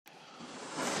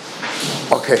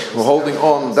Okay, we're holding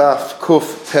on Daf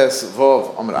Kuf Tes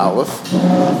Vav Amud Aleph.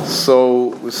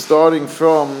 So we're starting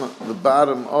from the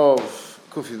bottom of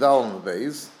Kuf Yidal on the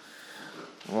base.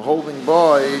 We're holding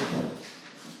by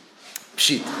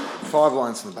Pshita, 5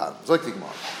 lines from the bottom. It's like the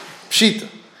Gemara. Pshita.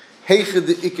 Heiche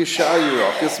de Ike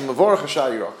Shayirakas, Mavarach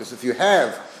Shayirakas. If you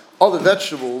have other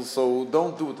vegetables, so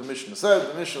don't do what the Mishnah said.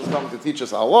 The Mishnah is coming to teach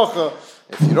us halacha.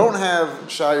 If you don't have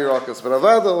shayirakas, but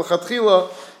avada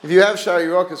l'chatchila, if you have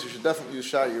shayirakas, you should definitely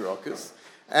use shayirakas.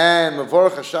 And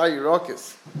mavorach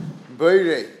shayirakas,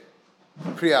 beirei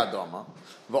priyadama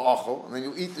va'achol, and then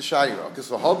you eat the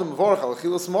shayirakas. V'hadam mavorach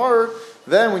alachilas mar.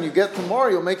 Then when you get to mar,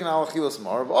 you'll make an alachilas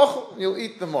mar va'achol, and you'll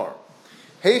eat the mar.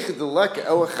 Heiche deleka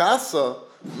elachasa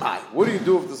mai. What do you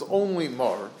do if there's only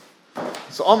mar?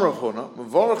 So Amar of Huna,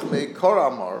 Mavarach me kar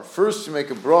amar. First you make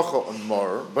a bracha on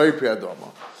mar, by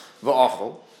priyadama,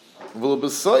 va'achol, v'lo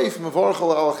b'saif mavarach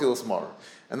ala alachilas mar.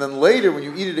 And then later, when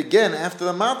you eat it again after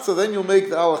the matzah, then you'll make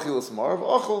the alachilas mar,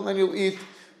 va'achol, and then you'll eat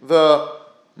the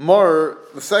mar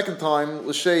the second time,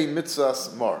 l'shei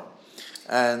mitzvahs mar.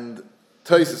 And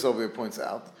Taisus over here points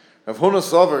out, Rav Huna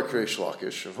savar kreish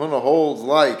lakish. Rav Huna holds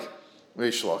like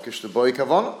reish lakish, the boy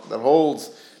kavana, that holds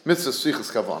mitzvah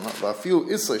sichas kavana, va'afil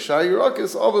islay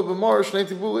shayirakas ava b'mar shnei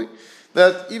tibuli.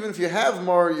 That even if you have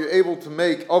mar, you're able to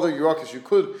make other yirakas. You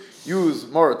could use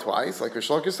mar twice, like Rish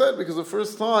Lakish said, because the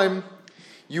first time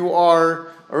you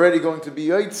are already going to be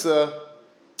yaitza.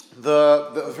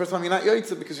 The first time you're not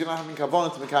yaitza because you're not having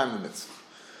kavana to mekayim the mitzvah.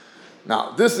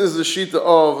 Now this is the shita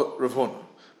of Rav Huna.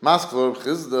 Maskler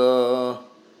Chizda.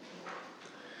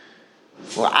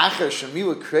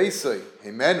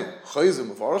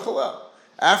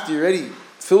 After you already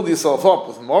filled yourself up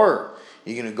with mar,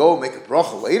 you're going to go make a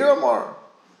bracha later on mar.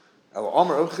 No,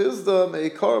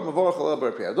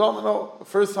 the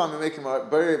first time you make a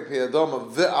bari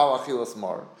piyadama v'alachilas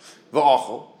mar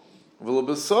v'achol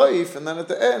v'lebesayif, and then at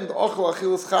the end achol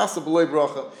achilas chasa b'lei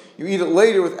bracha. You eat it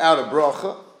later without a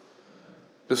bracha.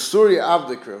 Besurya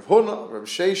Abdik Rav Huna, Rav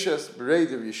Sheshes, Berei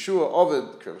Rav Yeshua, Ovid,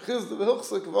 Rav Chizda,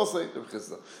 V'hilchsek, V'asei, Rav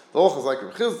Chizda. The halacha is like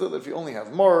Rav Chizda, that if you only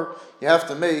have mar, you have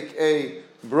to make a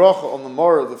bracha on the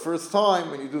mar the first time,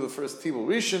 when you do the first Tibul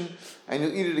Rishon, and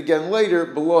you'll eat it again later,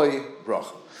 B'loi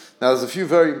bracha. Now there's a few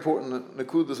very important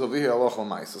nekudas over here, halacha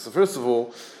l'maisa. So first of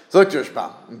all, Zok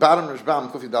Rashbam, in bottom Rashbam,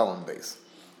 Kufi Dalam base.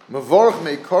 Mavorach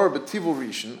meikar b'tivul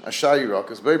rishon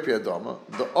ashayirakas b'ei priyadama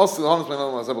the asil hanas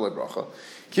me'nam azabelei bracha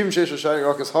kim sheish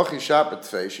ashayirakas hachi shap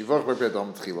etfei shivorach b'ei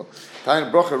priyadama tchila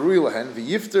tayin bracha rui lehen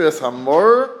v'yifter es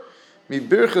hamor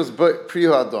mibirchas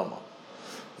priya adama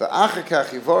v'achakach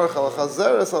yivorach al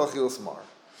chazer es al achilas mar.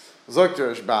 Zok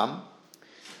Rashbam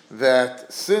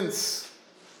that since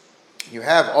you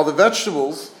have other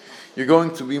vegetables, you're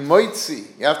going to be moitzi.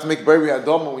 You have to make b'ei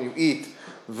priyadama when you eat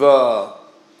the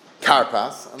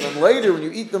karpas, and then later when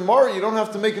you eat the mar, you don't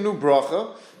have to make a new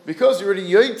bracha because you already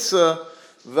yaitza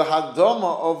the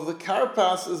hadama of the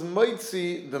karpas is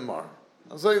maitzi the mar.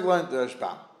 So you learned the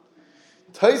Rashbam.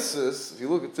 Taisus, if you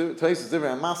look at Taisus,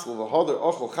 different masel the hoder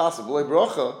ochel chasa b'lei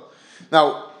bracha.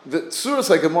 Now the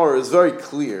Surah Gemara is very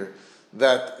clear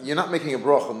that you're not making a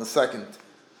bracha on the second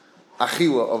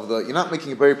achila of the. You're not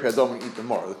making a bari priyadama and eat the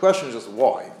mar. The question is just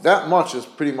why. That much is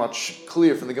pretty much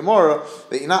clear from the Gemara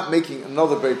that you're not making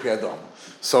another bari priyadama.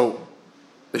 So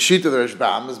the sheet of the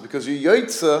Rashbam is because you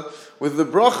yaitza with the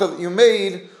bracha that you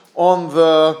made on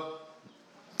the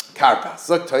karpas.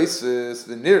 Zok Taisus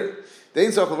the nir.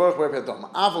 Dein zok levarach bari priyadama.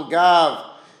 Aval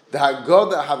gav the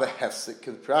hagoda have a hefsek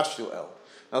kid prashil el.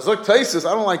 Now, Zok Taisus,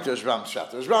 I don't like the Rashbam's shot.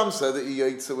 The Rashbam said that you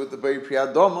yaitza with the bari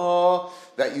priyadama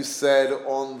that you said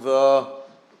on the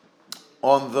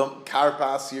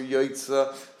karpas you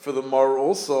yaitza for the mar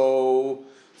also.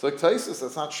 Zok Taisus,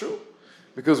 that's not true,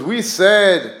 because we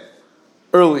said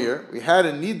earlier we had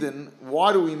a nidin.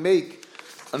 Why do we make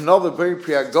another bari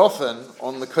priyagofen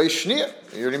on the kais shnia?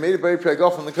 You already made a bari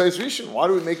priyagofen on the kais rishon. Why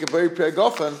do we make a bari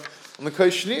priyagofen on the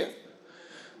kais shnia?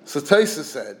 So Taisus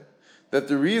said that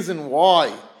the reason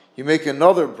why you make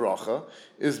another bracha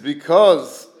is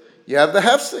because you have the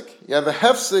hefsek. You have the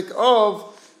hefsek of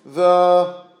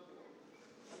the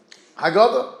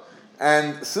Haggadah.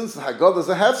 And since the Haggadah is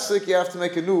a hefsek, you have to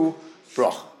make a new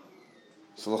bracha.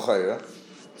 So l'chayra,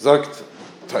 Zogt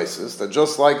Taisus, that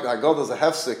just like the Haggadah is a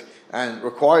hefsek and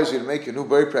requires you to make a new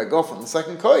bari priyagaf on the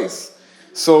second kais,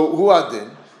 so hu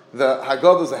adin, the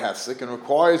Haggadah is a hefsek and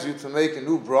requires you to make a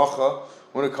new bracha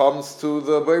when it comes to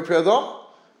the bari priyadam.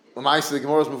 The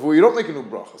Gemara's before you don't make a new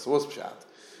bracha. So what's pshat?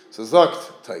 So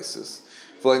Zogt Taisus,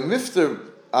 v'lei mifter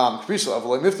Kapishal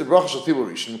Avaloi Mifta Bracha Shal Tibur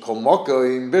Rishon Kol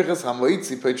Mokoim Birchas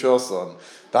Hamoitzi Petroson.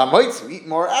 The Hamoitzi we eat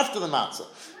more after the matzah.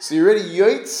 So you already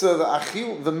yoitza the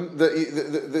achil.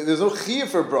 There's no chiyah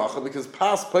for bracha because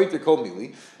pas paiter kol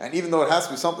mili, and even though it has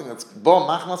to be something that's ba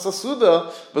machmas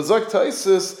asuda, but zok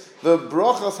taisis the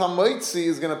brachas hamoitzi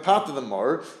is going to pater the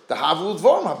mar the havlu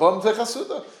dvarm habam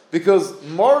techasuda because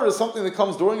mar is something that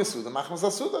comes during a suda machmas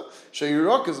asuda.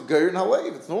 Sheyirok is geir and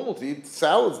halev. It's normal to eat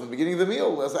salads in the beginning of the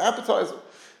meal as an appetizer.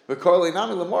 But korle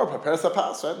nami lemar paperes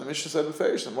hapas. Right? The Mishnah said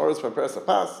beferish the mar is paperes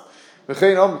hapas.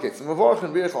 V'chein omkei tzim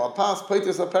avorchen b'yichal apas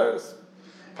peitis aperes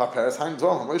paperes haim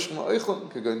dvar hamoishim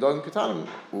ha'oichlin kegoin dogim ketanim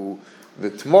u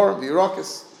v'tmor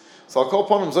v'yirakis. So I'll call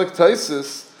upon him zok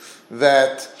taisis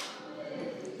that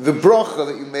the bracha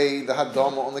that you made the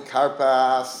hadama on the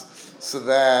karpas so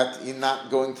that you're not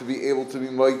going to be able to be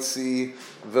moitzi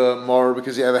the mar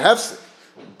because you have a hefsek,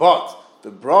 but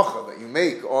the bracha that you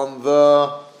make on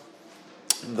the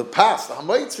pas the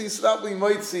hamoitzi so that will be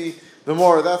moitzi the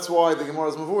more, that's why the Gemara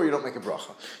is mavur, you don't make a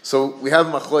bracha. So we have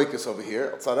machlokes over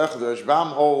here. The Rashbam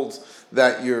holds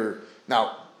that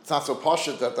now, it's not so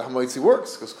pashut that the hamoitzi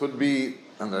works, because could be,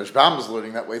 and the Rashbam is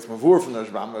learning that way, it's mavur from the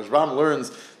Rashbam. The Rashbam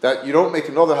learns that you don't make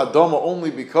another hadama only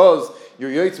because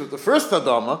you're yaitz with the first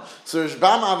hadama. So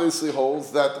Rashbam obviously holds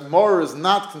that more is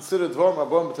not considered dvar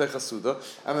mabon b'techasuda,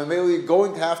 and then you're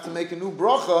going to have to make a new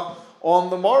bracha on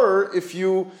the more if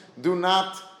you do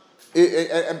not.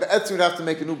 And Be'etzim would have to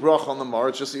make a new bracha on the mar.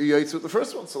 It's just that you're yaitz with the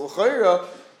first one. So l'chayra,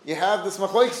 you have this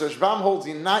machlokes. So Rashbam holds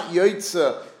you're not yaitz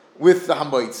with the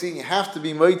hamoitzi. You have to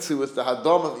be moitzi with the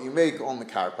hadama that you make on the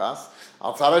karpas.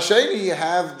 Al tzad hasheni, you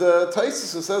have the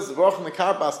Taisus who says the bracha on the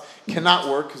karpas cannot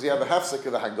work because you have a hefsek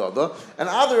of the Haggadah. And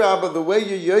Adarabba, the way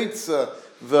you yaitz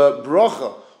the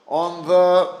bracha on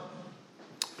the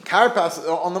karpas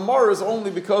on the mar is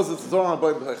only because it's Zoran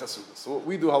Abayim B'Chasuda. So what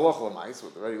we do halacha l'mais,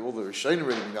 with already all the Rishonim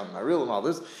already being done in Maril and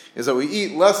others, is that we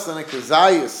eat less than a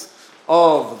kazayis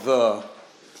of the.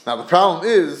 Now the problem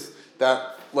is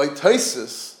that like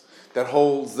Taisus that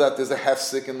holds that there's a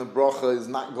hefsek and the bracha is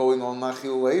not going on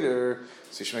nachil later,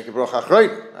 so you should make a bracha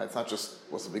achrayna. Right? It's not just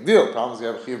what's the big deal. The problem is you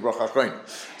have a chiv bracha achrayna.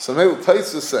 So maybe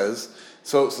Taisus says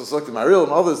so it's like the Maril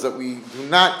and others that we do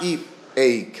not eat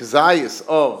a kazayis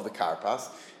of the karpas.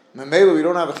 Memela, we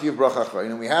don't have a chiyuv bracha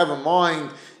achrayna, and we have a mind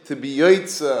to be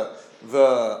yaitza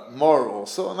the mar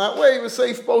also, and that way we're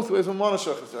safe both ways. When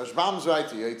Monashach, if Rashbam is right,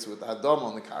 to yaitza with the hadam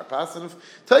on the karpas, and if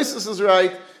Taisus is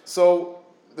right, so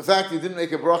the fact you didn't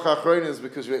make a bracha achrayna is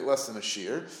because you ate less than a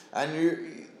shear, and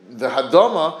the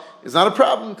hadama is not a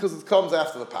problem because it comes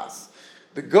after the pas.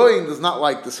 The Goyin does not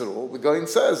like this at all. The Goyin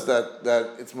says that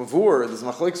it's mavur, there's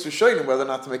machlokes rishonim whether or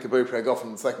not to make a beri pregaf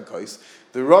in the second case.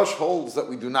 The Rosh holds that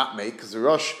we do not make, because the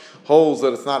Rosh holds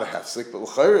that it's not a hefsek, but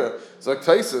l'chayra,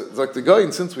 like the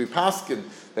Goyin, since we paskin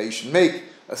that you should make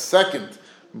a second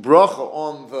bracha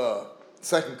on the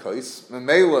second case,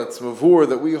 memela, it's mavur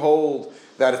that we hold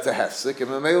that it's a hefsek, and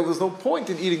memela, there's no point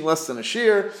in eating less than a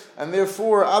shear, and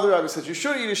therefore, other rabbis said you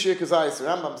should eat a shear kazayis. The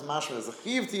Rambam's mashma is a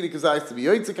chiv to eat a kazayis to be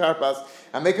yaitzi karpas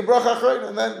and make a bracha achrayna,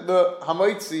 and then the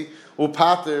hamoitzi will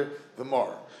pater the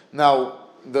mar. Now,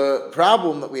 the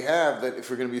problem that we have that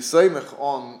if we're going to be seimich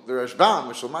on the Rashbam,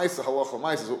 which l'maisa halacha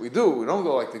l'maisa is what we do, we don't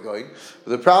go like the Goyin. But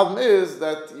the problem is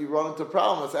that you run into a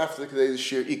problem that's after the kedei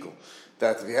shear equal.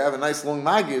 That if you have a nice long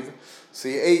magid, so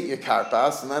you ate your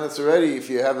karpas, and then it's already, if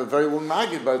you have a very long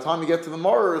magid, by the time you get to the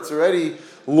morer, it's already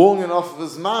long enough of a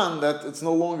zman that it's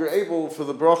no longer able for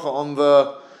the bracha on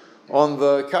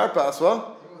the karpas.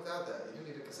 Well, even without that, you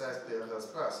need a kazayis there without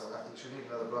spas, so you should need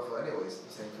another bracha anyways. At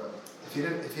the same time,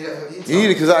 if you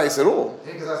need a kazayis at all.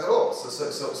 You need a kazayis at all. So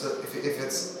if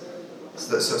it's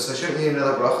so shouldn't you need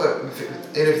another bracha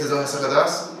even if there's no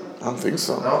hesagadas? I don't think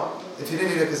so. No. If you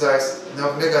didn't need a kazayis, no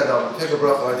megadam, take a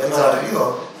bracha. It's not a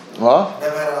what?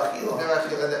 Never had a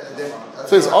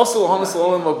so it's also hamas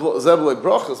l'olam zebulei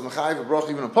brachas mechayiv a bracha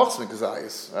even a pochsmin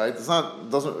kazayis, right?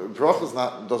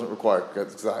 Doesn't require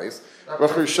kazayis.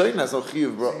 Bracha Rishon has no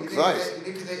chiyuv kazayis.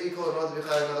 You need to equal in order to be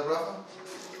chayav another bracha.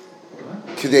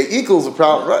 Kedei equals a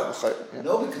problem, right? Yeah.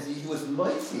 No, because he was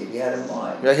mighty. He had in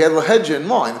mind. Yeah, he had lahedja in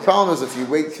mind. The problem is if you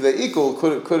wait kedei equal,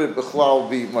 could it b'chlal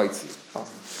be mighty?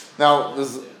 Now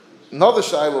there's another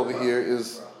shaila over here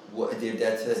is. What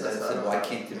that said, why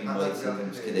can't it be mighty if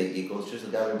kedei equals just a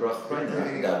dabe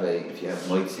bracha? If you have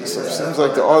mighty. So it seems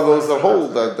like there are those that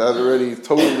hold that already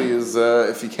totally is.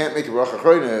 If you can't make a bracha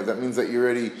chayna, that means that you're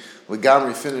already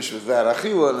legamri finished with that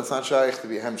achila, and it's not shaykh to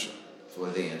be a hemsha. So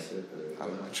what did they answer?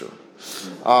 I'm not sure.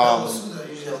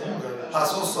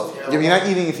 You're not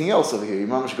eating anything else over here. You're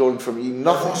mamish going from eating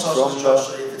nothing from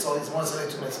the. it's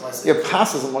only 2 minutes. Yeah,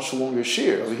 pas is a much longer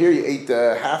shear. Over here you ate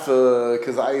half a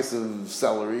kazayas of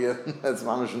celery, that's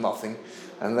mamish nothing.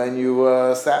 And then you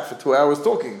sat for 2 hours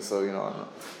talking, so you know, I don't know.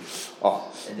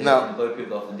 Oh, and then now, in the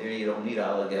people often there you don't need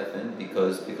alagefen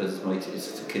because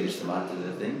it's to kiddush the matter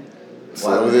the thing.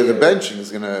 so the benching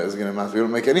is gonna matter. We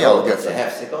don't make any Oh, it's a alagefen.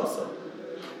 hefsek also.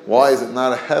 Why is it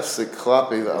not a hefsek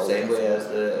klapi the Same way alagefen? as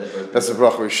the. That's a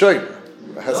bracha rishonim.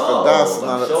 Hefsek das is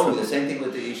not I'm showing you a. the same thing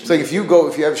with the Isha. So if you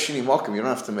have shini makim, you don't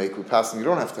have to make with passing. You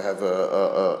don't have to have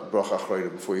a bracha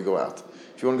achroida before you go out.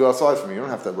 If you want to go outside from me, you don't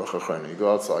have to have bracha achroida. You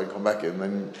go outside, come back in, and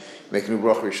then make a new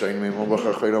bracha rishonim, make one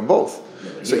bracha achroida on both.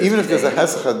 So even if there's a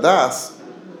hesach das.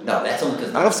 No, that's only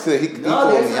because. I don't know if it's equal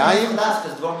on the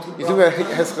yayin. You think about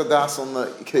hesach das on the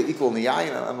equal on the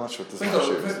yayin? I'm not sure what this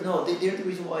is. No, the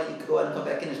reason why you go out and come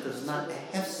back in is because it's not a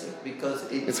hefsek,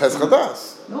 because it's hesach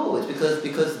das. No, it's because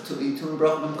to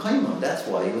brachman kaimon. That's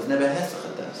why it was never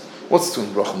hesach das. What's tun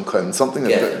bracham kaimon? Something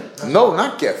that no,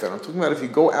 not geffen. I'm talking about if you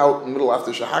go out in the middle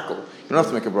after shahakol, you don't have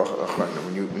to make a bracha achroina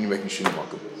when you're making shini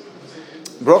makom.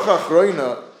 Bracha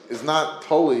achroina is not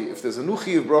totally. If there's a new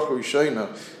chi of bracha rishayna,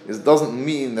 it doesn't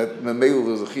mean that memelu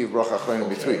there's a chi of bracha achroina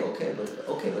between. Okay,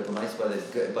 but the mice by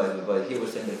here we're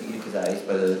saying that the kazais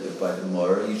by the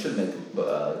mora you should make a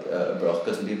bracha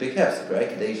because it'd be a big hefsek, right?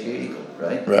 Kadesh equal,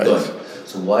 right? Right.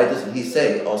 So why doesn't he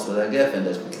say also that geffen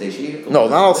that's kadesh equal? No,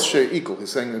 not also share equal.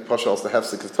 He's saying in Pasha also the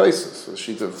hefsek of taisus, the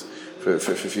sheet of for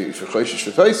choishish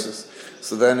for taisus.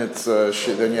 So then it's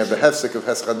then you have the hefsek of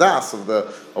heschadas of the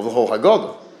whole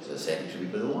Haggadah. So the same should be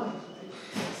below one.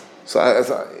 So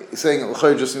as saying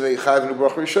l'chayr just in the chayav in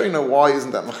bracha rishayna, why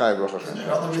isn't that mechayav bracha rishayna?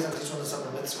 Another reason to show the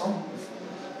separate mitzvah.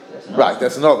 Right,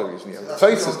 that's another reason. Yeah,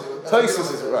 Taisus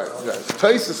is right.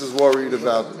 Taisus is worried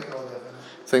about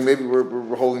saying maybe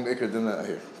we're holding ikar dinner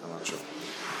here. I'm not sure.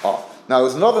 Oh, now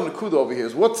there's another nakuda over here.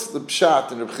 Is what's the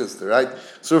pshat in Reb Chizda, right?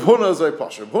 So Reb Huna is very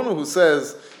posh. Reb Huna who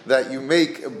says that you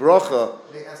make a bracha.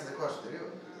 They answered the question. Did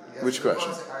you? Which question?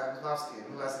 Who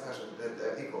asked the question?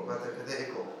 The equal, but the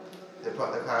equal.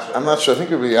 I'm not sure. I think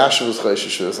it would be Yashu's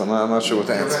chayshish. I'm not sure what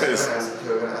the answer is.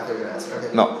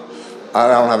 No, I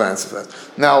don't have an answer for that.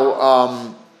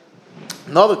 Now,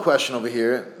 another question over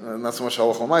here, not so much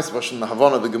halach l'mais, but in the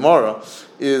Havana, the Gemara,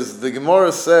 is the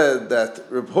Gemara said that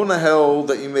Reb Huna held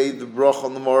that you made the bracha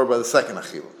on the Morah by the second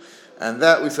achila. And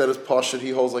that we said is Pashut,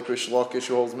 he holds like Rish Lakish,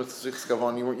 who holds Mitzvah Sichs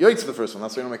Kavan, you weren't Yaitz for the first one,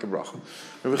 that's why you don't make a bracha.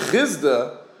 Reb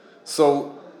Chizda,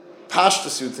 so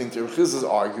Pashtus, you would think that Reb Chizda is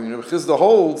arguing. Reb Chizda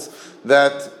holds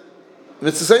that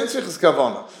Mitzvah Sichs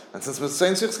Kavana. And since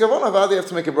Mitzvah Sichs Kavana, Vadi have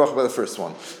to make a bracha by the first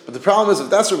one. But the problem is, if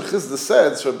that's what Reb Chizda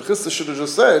said, so Reb Chizda should have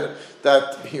just said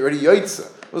that he already Yaitza.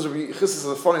 Reb Chizda is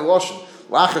a funny lashon.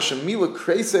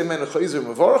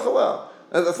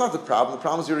 That's not the problem. The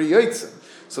problem is you're already Yaitza.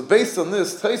 So based on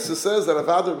this, Taisa says that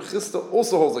Avada Reb Chizda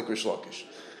also holds like Rish Lakish.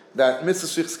 That Mitzvah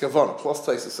Sichs Kavana, plus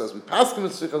Taisa says we pass the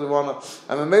Mitzvah Sichs Kavana,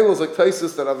 and Mamela is like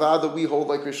Taisa that Avada we hold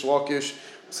like Rish Lakish.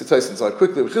 See Taisa inside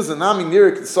quickly. Reb Chizda nami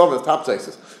nirik and Sovet top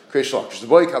Taisa. Rish Lakish the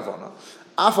boy Kavana.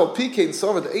 Afal Pike and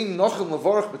Sovet ein nochim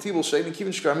levarach betibul shein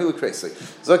kivin shkarmila kreisei.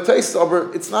 So like Taisa,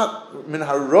 aber it's not min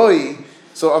haroi.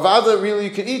 So Avada really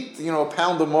you can eat a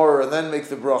pound or more and then make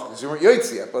the bracha because you weren't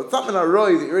Yaitzi yet. But it's not min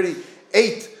haroi that you already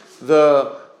ate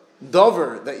the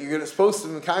dover that you're supposed to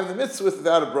be kind the mitzvah with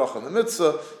without a bracha. And the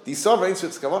mitzvah, the savar ain't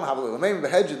such kavan have a lemeim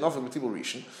behedjed nothing betibul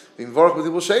rishon. The invarach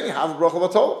betibul sheni have a bracha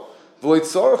batol. V'loit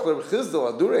tzorach l'Reb Chizda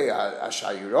l'adurei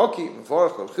ashayiraki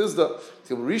invarach l'Reb Chizda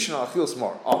betibul rishon alachilas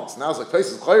mar. Oh, so now it's like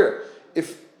places chayre.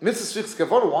 If mitzvah shvichs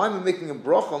kavan, why am I making a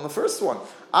bracha on the first one?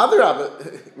 Other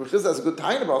Reb Chizda has a good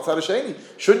time about tzad sheni.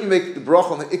 Shouldn't you make the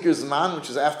bracha on the ikir zman, which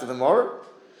is after the mar?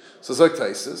 So it's like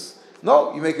taisis.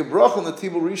 No, you make a bracha on the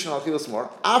tibul rishon al chilas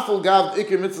mar. Afal gav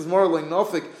ikir mitzvahs mar loy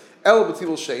nofik el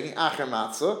b'tibul sheni acher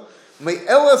matzah. May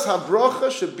elas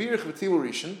habracha shabirich b'tibul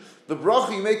rishon. The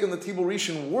bracha you make on the tibul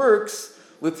rishon works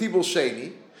l'tibul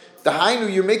sheni. The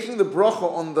hainu you're making the bracha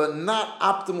on the not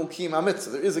optimal kiyum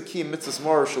mitzvah. There is a kiyum mitzvahs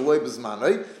mar shaloi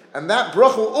b'zmanai, and that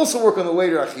bracha will also work on the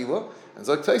later achila. And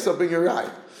so I'll bring your right.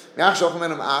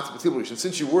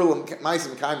 Since you were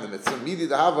ma'asim kaim the mitzvah, midi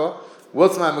dahava.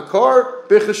 What's my makar?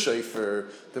 Bicha shefer.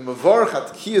 The mavarch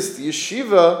at kiyas the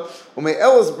yeshiva umei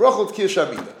elas brachot kiyas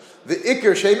shamida. The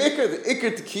ikr shem ikr. The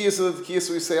ikr to kiyas of the kiyas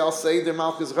we say I'll say their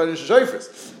malchus chayrin shayfers.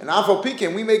 And afal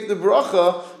pikim we make the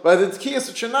bracha by the kiyas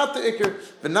which are not the ikr.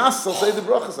 The nas I'll say the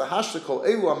bracha. So hashta kol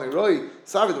elu amiroi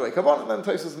savi the way kavan. And then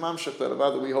Taisus mamshach that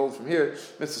about we hold from here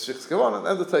mitzvah shichs kavan. And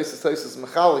then the Taisus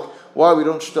mechalik why we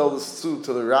don't tell this to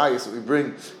the rayas that we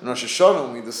bring in Rosh Hashanah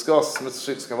when we discuss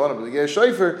mitzvah shichs kavan but the ger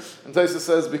shayfer. And Taisus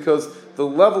says because the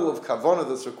level of kavanah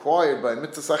that's required by a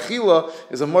mitzvah achila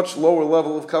is a much lower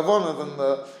level of kavanah than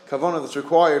the kavanah that's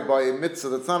required by a mitzvah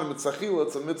that's not a mitzvah achila,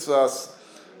 it's a mitzvah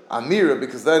amira,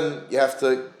 because then you have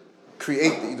to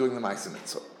create that you're doing the ma'aseh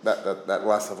mitzvah. That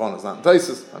last Havana is not in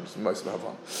Taisus. I'm just most of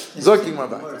Havana. Zoking my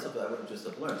back. I would have just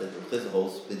learned that there's a whole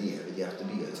video you have to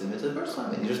be it's in the first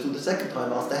time, and you just do the second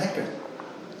time off the hecker.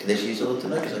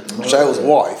 Shail is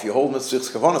why? If you hold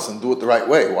mitzvahs kavanas and do it the right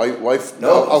way, why?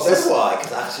 No, that's why.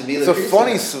 Because actually, it's a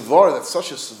funny svara that such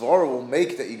a svara will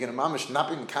make that you're going to mamish not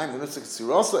being kind of the mitzvah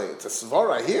tzirasa. It's a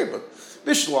svara I hear, but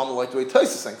bishlam like the way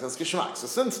Taisus saying that's geshmak. So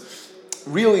since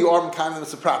really you are mekayim the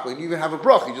mitzvah properly, and you even have a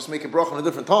brach, you just make a brach on a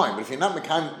different time. But if you're not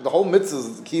mekayim, the whole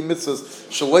mitzvahs, the key mitzvahs,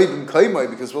 shalei b'm kaimai,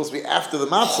 because it's supposed to be after the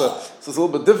matzah, so it's a little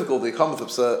bit difficult. You come with a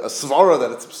svara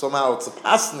that it's somehow it's a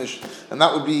pasnish, and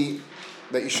that would be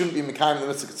that you shouldn't be mekayim the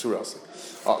mitzvah ketzurasa.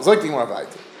 Zayk more about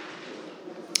it.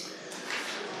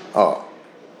 Matzah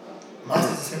is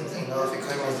the same thing. No, if you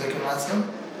kaim is like a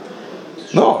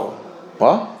matzah. No,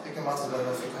 what? Like a matzah is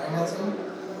like a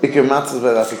matzah. Ikir matzah is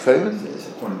better than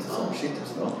according to some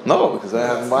shittas, no? No, because I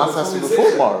have matzah has to be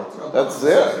before Mar. That's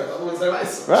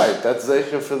right. That's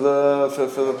zecher for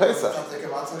the Pesach.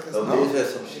 No,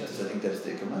 there's some shittas. I think that's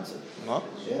the ikar matzah. No,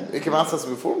 yeah. Ikir matzah has to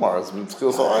be before Mar. It's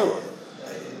Chil Island.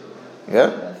 Yeah,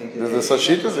 there's such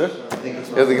shittas. Yeah,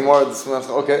 yeah. The Gemara.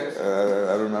 Okay,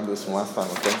 I remember this from last time.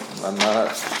 Okay,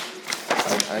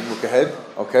 I look ahead.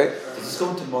 Okay. Is this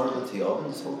going to model the Tiyavin,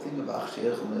 this whole thing of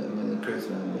Achshiach and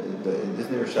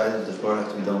Isn't there a shayla that the Torah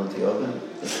has to be done with Tiyavin?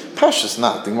 Pashas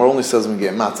not. The Gemara only says when we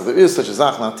get matzah. There is such a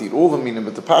zach not to eat all the meaning,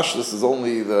 but the Pashas is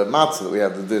only the matzah that we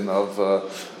have the din of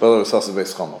Belar Sasa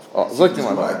Beis Chomov. It's like the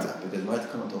Gemara. Because it might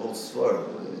come into a whole swar,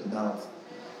 not.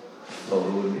 Well,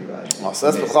 it wouldn't be right.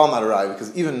 So that's Bechal not right,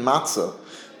 because even matzah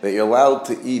that you're allowed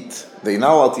to eat, that you're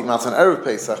not allowed to eat matzah on Erev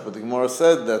Pesach, but the Gemara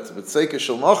said that B'tzeika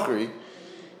Shel Machri,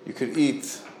 you could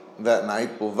eat that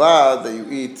night, Bulvad, that you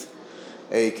eat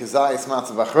a Kazayis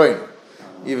Matzah B'achrein.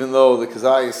 Even though the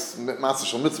Kazayis Matzah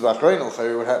Shel Mitzvah B'achrein,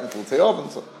 Al-Chayr would happen to L'Teyovin.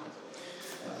 So,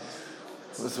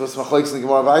 what's Machlokes in the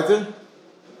Gemara weiter?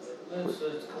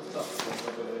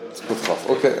 It's Kutchof.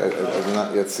 Okay, I did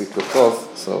not yet see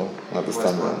Kutchof, so not this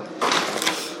time around.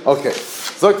 Okay,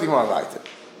 Zok the Gemara weiter.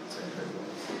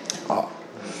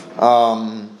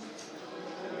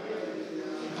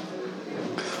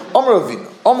 Amar Avina,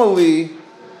 Amali.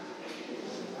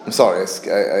 I'm sorry.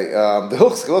 The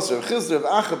Hilchos Geloser of Chizda of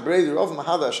Acha Breder of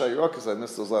Mahada Ashayirakas. I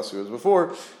missed those last years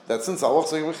before. That since Allah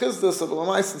saying with Chizda, so the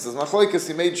Lamaisin says Machlokes,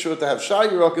 he made sure to have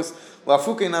Shayirakas.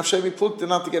 Lafuke Nafshevi Plukta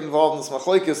not to get involved in this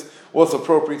Machlokes. What's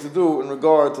appropriate to do in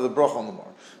regard to the bracha on the mar.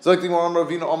 Zok the Gemara Amar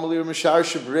Avina Amali Mishar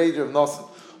Shebreder of Nasan.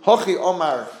 Hachi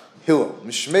Amar Hillel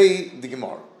Mishmei the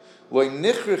Gemara. Loi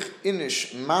Nichrich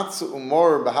Inish Matzah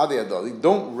Umor Bahadi Adali.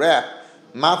 Don't wrap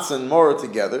matzah and mora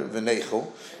together, v'neichel,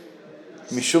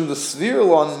 mishum the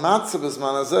svirlon matzah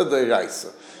b'zman hazeh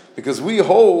deiraisa. Because we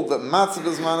hold that matzah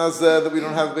b'zman hazeh, that we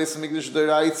don't have Beis Hamikdash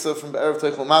deiraisa from Erev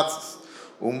Teichel matzahs.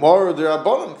 Umor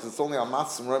derabanan, because it's only on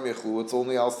matzah and ram yechlu, it's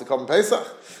only else to come Pesach.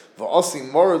 V'osi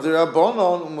mora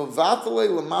derabanan, umevatale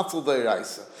l'matzah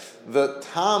deiraisa. The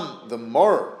tam, the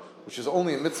mor, which is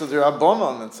only a mitzvah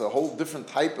derabanan, it's a whole different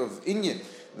type of inyan.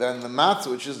 Then the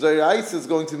matzah, which is deraisa, is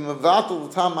going to be mevatel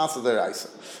the tam matzah deraisa.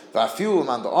 Va'afilu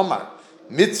man the omar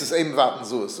mitzvahs ein mevatel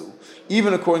zuasu.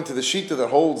 Even according to the shita that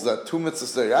holds that two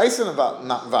mitzvahs deraisa and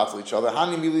not mevatel each other.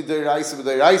 Hani mili deraisa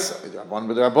v'deraisa v'derabon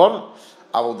v'derabonon.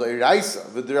 Avol deraisa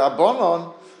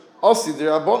v'derabonon osi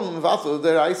derabonon mevatel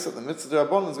deraisa. The mitzvah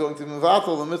derabonon is going to be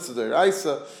mevatel the mitzvah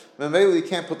deraisa. Memeli you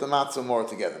can't put the matzah more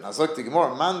together. Now zok the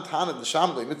Gemara man taned the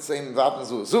shamdei mitzvah ein mevatel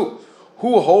zuasu.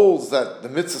 Who holds that the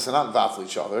mitzvahs are not vatal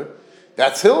each other?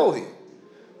 That's Hillel.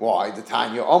 Why? The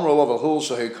Tanya Amr Lov Hillel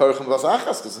Shahei Karchem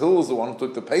Vasachas, because Hillel is the one who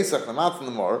took the Pesach, the Matzah, and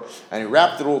the Mor, and he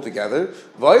wrapped it all together.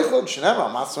 Vayichlon Shnema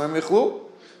Matzah Mechlu.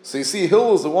 So you see,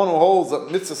 Hillel is the one who holds that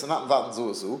mitzvahs are not vatal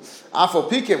zuasu. Afal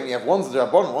Pikem, when you have one's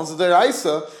derabon, one's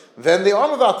deraisa, then they are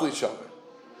vatal each other.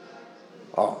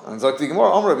 And Zok the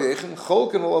Gemara Amr Rabbi Yechon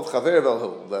Cholken Olav Chaver Vel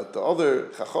Hillel, that the other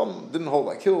Chacham didn't hold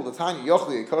like Hillel. The Tanya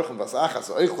Yochli Karchem Vasachas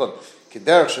Oichlon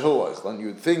Kederach Shehul Oichlon. You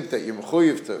would think that you're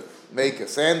mechuyev to make a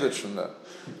sandwich from the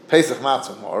Pesach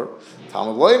Matzah Mor.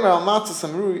 Talmud Loimer Al Matzah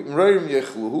Mroyim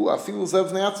Yechluhu Afilu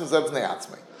Zev Neatzim Zev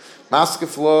Neatzmei.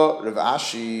 Maskefla Rav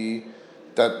Ashi,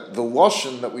 that the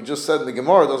lashon that we just said in the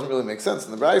Gemara doesn't really make sense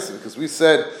in the Brayso, because we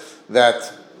said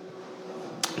that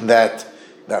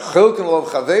chilk and love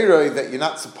chaveroi, that you're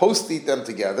not supposed to eat them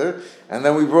together, and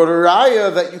then we brought a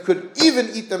raya that you could even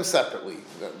eat them separately.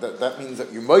 That means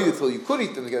that you're moed till you could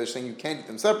eat them together, saying you can't eat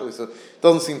them separately. So it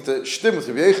doesn't seem to shtim with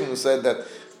Rabbi Yechon, who said that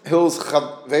Hill's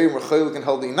chaverim or chilk and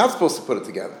held that you're not supposed to put it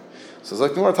together. So it's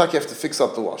like the more attack you have to fix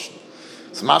up the lashon.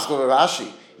 So Maskal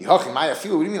Rashi, Yihachi Maya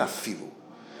Filu. What do you mean Afilu?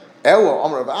 Elo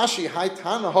Amar Rashi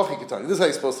Haitana Hachi Ketani. This is how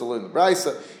you're supposed to learn the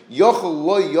Braysa. Yochel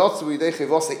Lo Yotzu Yidei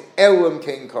Chevose Elam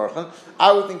Kein Karchan.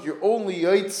 I would think you're only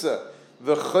Yotze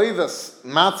the Chayvas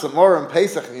Matzah Mor and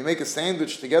Pesach if you make a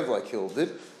sandwich together like Hill did.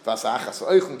 Vasachas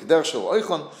Oichon Keder Shel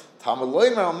Oichon.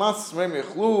 Tamaloimer Al Matzah Mem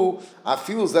Yechlu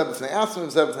Afilu Zebetnei Atzmei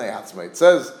Zebetnei Atzmei. It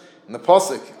says in the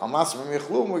pasuk Al Matzah Mem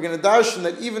Yechlu, we're going to darshan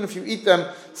that even if you eat them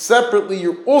separately,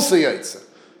 you're also Yotze.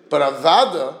 But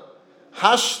Avada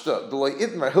Hashta B'loi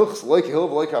Itmar Hilchs Like Hill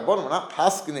Like Rabbanon. We're not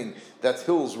paskening that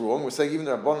Hill's wrong. We're saying even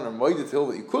the Rabbanon are moeded Hill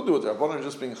that you could do it. The Rabbanon are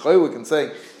just being chaylik and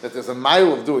saying that there's a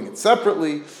mile of doing it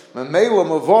separately. Memela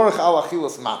Mavorach Al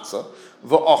Achilas Matzah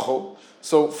V'Achol.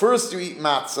 So first you eat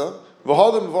matzah.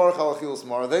 V'Hadar Mavorach Al Achilas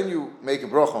Mar. Then you make a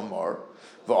bracha on Mar.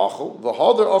 V'Achol.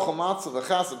 V'Hadar Achol Matzah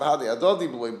V'Chas B'Hadi Adadi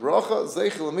B'loi Bracha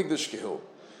Zeichel Amigdash Kehil.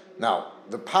 Now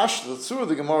the tzur of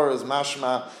the Gemara is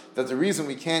mashma that the reason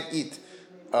we can't eat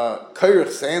kairich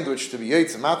sandwich to be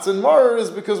yaitz and matzah and mar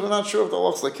is because we're not sure if the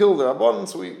halachas like hill or rabbanon,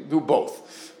 so we do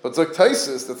both. But like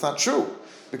Taisus, that's not true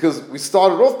because we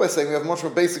started off by saying we have a much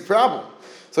more basic problem.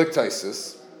 It's like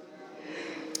Taisus.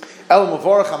 El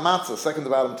mavarach hamatzah, second to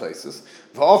bottom Taisus.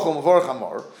 V'achol mavarach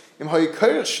hamar. Im hayi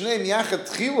kairich shnei miyachet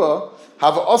tchila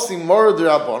have osim mar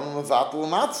derabbanon mevatel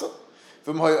matzah.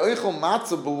 V'im hayi oichol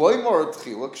matzah b'loy mar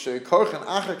tchila k'shei karchen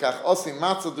acher kach osim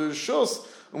matzah dershus.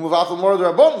 So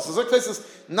Zok says,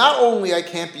 not only I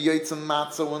can't be yaitz and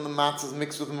matzah when the matzah is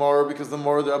mixed with mor because the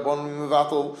mor derabbanon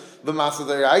mevatel the matzah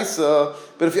deraisa,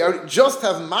 but if you just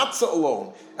have matzah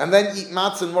alone and then eat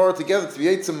matzah and mor together to be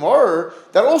yaitz and mor,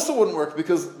 that also wouldn't work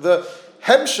because the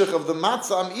hemshich of the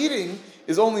matzah I'm eating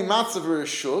is only matzah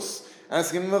v'rishus and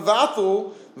it's going to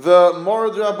mevatel the mor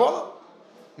derabbanon.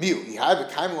 You have a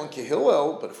kaimel on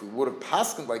kehillel, but if we would have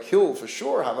paskened like Hill for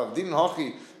sure, have avdin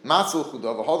hachi matzah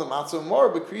chudav, a matzah more,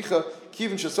 but kricha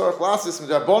kivin shesarach lasis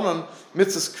midrabanon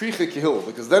mitzvahs kricha kehil,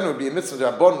 because then it would be a mitzvah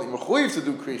drabanon imachuyev to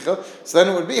do kricha. So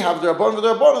then it would be have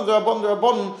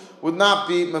drabanon would not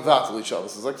be mevatel each other.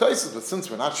 So it's like Taisus, but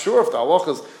since we're not sure if the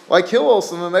halachas like Hillel,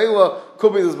 so memela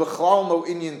could be there's bechlal no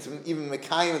inyan to even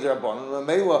mekayim drabanon.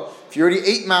 Memela, if you already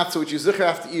ate matzah, which you zicher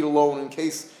have to eat alone in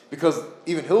case. Because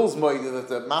even Hill's moed that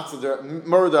the matzah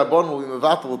murder abon will be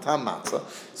mevatel tam matzah.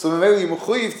 So then you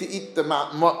mechuyev to eat the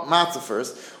matzah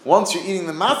first. Once you're eating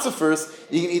the matzah first,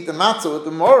 you can eat the matzah with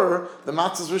the murder. The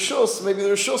matzah's rishus, maybe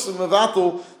the rishus is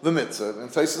mevatel the mitzvah. And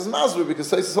Taisus mazur because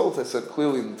Taisus holds. I said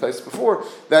clearly in the Taisus before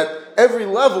that every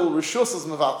level rishus is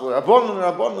mevatel rabon and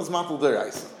rabon is matel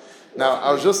deraisa. Now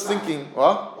I was just thinking,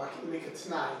 what? Why can't you make a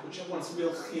t'nai? Whichever one's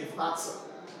real chiv matzah.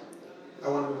 I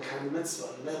want to be kind of mitzvah.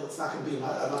 Maybe it's not going to be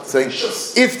not saying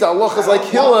if the halacha is like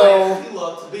Hillel,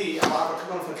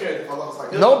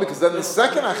 no, because then the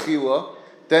second achila,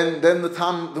 then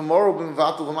the moral will be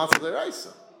mevatel the matzah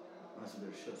deraisa.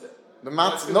 The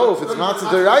matzah, no, if it's matzah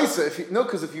deraisa,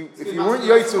 because if you weren't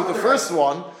yaitzu with the first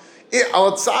one,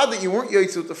 outside that you weren't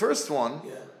yaitzu with the first one,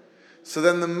 so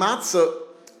then the matzah.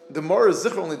 The mor is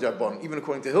zikr only derabbanon, even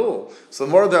according to Hillel. So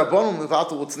the mor derabbanon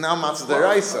mevatel what's now matzah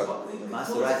deraisa.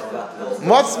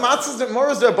 Matzah mor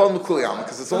is derabbanon l'kuliyam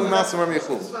because it's only matzah mor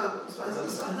miyachlu.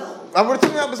 And we're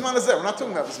talking about bisman hazeh. We're not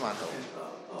talking about bisman hill.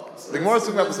 The Gemara is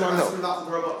talking about bisman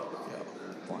hill.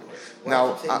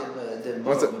 Now,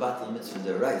 what's it?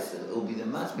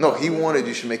 No, he wanted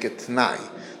you should make a t'nai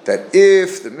that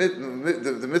if the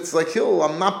mitzvah like Hill,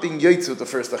 I'm not being yaitz with the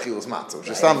first achilas matzah,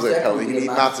 which sounds like hell. You can eat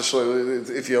matzah shalei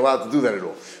if you're allowed to do that at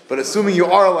all. But assuming you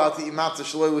are allowed to eat matzah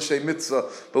shalei l'shay mitzvah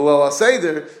below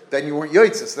aseder, then you weren't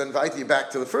yaitzus. Then invite you back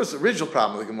to the first original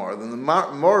problem of the Gemara. Then the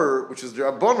mor, which is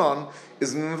drabanon,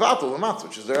 is mevatel the matzah,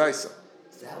 which is deraisa.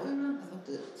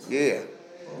 Yeah.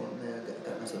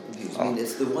 I mean,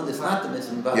 it's the one that's not the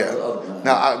mitzvah. Yeah.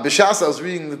 Now, B'Shas, I was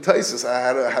reading the Taisus. I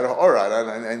had a aura.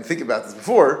 I didn't think about this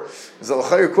before. Is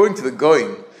according to the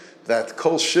Goyim that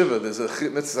Kol Shiva there's a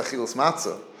mitzvah achilas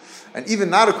matzah, and even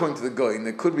not according to the Goyim,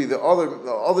 there could be the other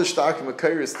shtarkim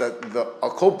akeiris that the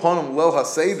Kol Ponim Lel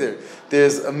HaSeder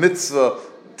there's a mitzvah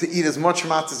to eat as much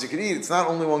matzah as you can eat. It's not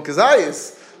only one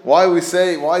kazayis. Why is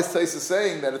Taisus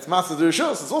saying that it's matzah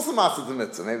derishus? It's also matzah the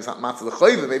mitzvah. Maybe it's not matzah the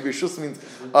chayva. Maybe rishus means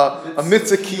a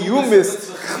mitzvah kiyumis.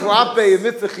 Klape, a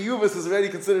mitzvah kiyumis is already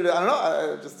considered. I don't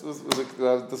know. This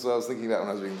is what I was thinking about when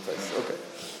I was reading the Taisus. Okay,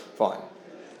 fine.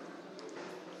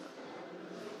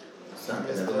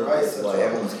 Why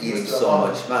everyone's eating so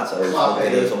much matzah?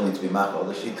 There's only to be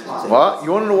matzah. What?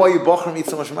 You want to know why you Bochum eat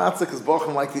so much matzah? Because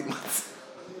Bochum like to eat matzah.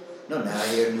 No, now I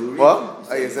hear new reason. What?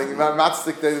 You're saying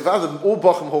matzah, all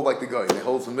bachim hold like the guy. They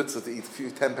hold the mitzvah to eat a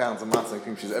few 10 pounds of matzah and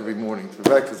cream cheese every morning for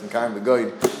breakfast and kind of the guy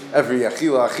every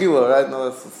achila, right? No,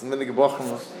 that's many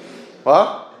bachim.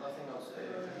 What?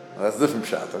 That's a different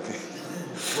pshat, okay.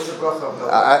 What's the bracha of the...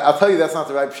 I'll tell you that's not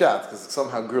the right pshat, because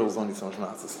somehow girls don't eat so much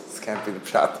matzah. This can't be the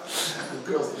pshat.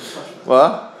 Girls.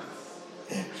 What?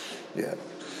 Yeah.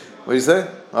 What do you say?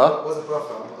 Huh? What's the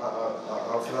bracha?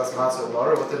 I'll feel that's matzah and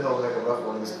water. What did he make a bracha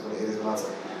when he ate his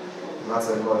matzah?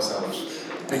 Matzah and water sandwich.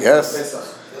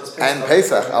 Yes. And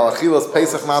Pesach. Al achilas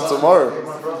Pesach matzah mor.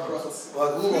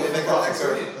 Well, that's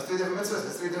three different mitzvahs.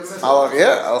 It's three different mitzvahs. Al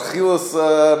achilas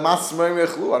matzah mor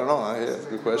mechlu. I don't know. Yeah, that's a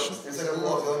good question. It's like a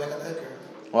lulav, you only make a hikr.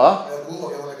 What? A lulav,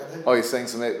 you only make a hikr. Oh, you're saying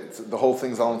so maybe the whole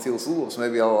thing's al netilas lulav, so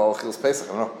maybe al achilas Pesach.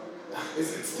 I don't know.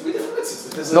 It's three different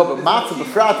mitzvahs. No, but matzah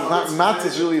b'frat is not matzah.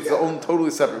 Is really its own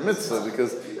totally separate mitzvah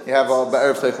because you have all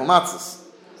ba'erev teichel matzahs. So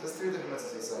it's three different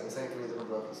mitzvahs he's saying. He's saying three different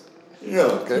brachas.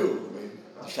 Yeah, Okay.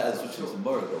 Shad switches to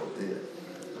more ago.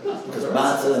 Because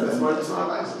matzah. That's why there's not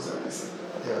license.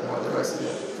 Yeah, the rest of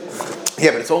it.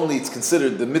 Yeah, but it's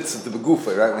considered the mitzvah to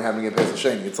begufa, right? When you're having a Pesach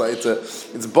Sheni,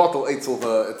 it's bottle eitzel.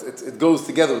 It goes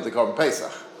together with the Korban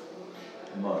Pesach.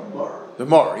 More. The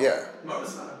mar, yeah. Mar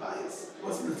is not a bias.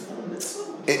 Wasn't it a mitzvah?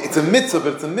 It's a mitzvah,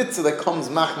 but it's a mitzvah that comes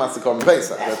machmas the Korban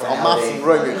Pesach. That's al matzah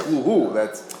roimei chluhu.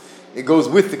 That's it goes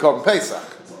with the Korban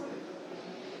Pesach.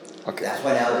 Okay. That's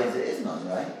why nowadays there is none,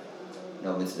 right?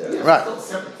 No mitzvah there. Right. It's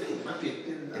still a separate thing. It might be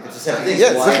in, If it's a separate thing, Yeah,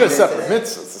 so it's why like a is it separate there?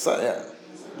 mitzvah. It's a, yeah.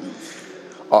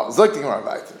 Oh, zok the Gemara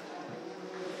weiter.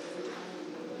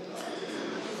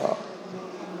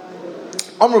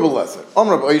 Amr b'lezer,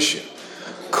 Amr b'oishia.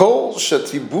 Kol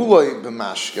shetibuloi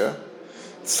b'mashka,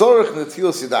 tzorich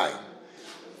netilos yadayim.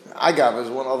 Agav is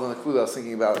one other nakuda I was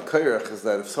thinking about. Kairach is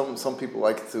that if some people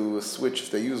like to switch,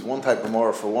 if they use one type of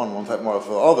mora for one type of mora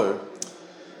for the other,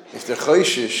 if they're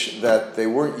chayshish that they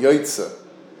weren't yaitza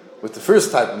with the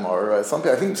first type of mora, right?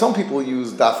 I think some people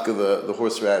use dafka the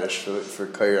horseradish for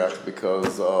kairach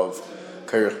because of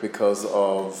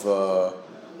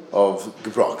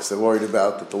gebrox. They're worried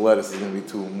about that the lettuce is going to be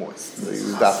too moist. They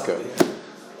use dafka.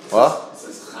 What? It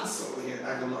says chas over here in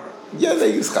Agamara. Yeah,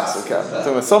 they use chasa. Okay.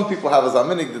 So some people have a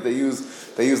zaminig that they use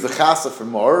the chasa for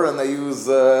more, and they use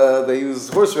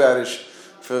horseradish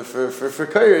for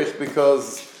kairich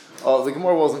because the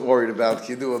Gemara wasn't worried about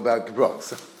kiddu about gebrok.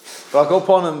 So I'll go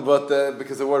upon them, but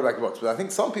because they're worried about gebrok. But I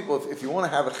think some people, if you want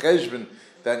to have a cheshbon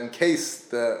that in case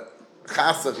the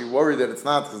chasa, if you're worried that it's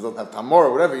not because it doesn't have tamor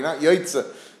or whatever, you're not yaitza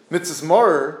mitzvah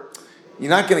more. You're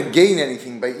not going to gain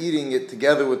anything by eating it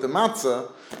together with the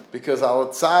matzah, because al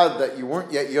tzad that you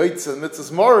weren't yet yoitza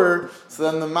mitzvahs morer, so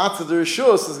then the matzah the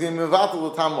rishus is going to be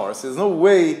mevatel the tamor. So there's no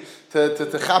way to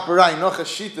chaperai nocha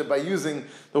shita by using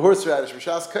the horseradish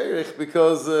b'shas kairich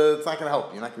because it's not going to help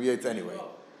you. You're not going to be yoitza anyway.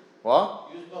 What?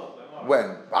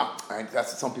 When? That's what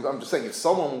some people. I'm just saying, if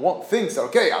someone thinks that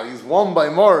okay, I'll use one by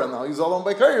more and I'll use all one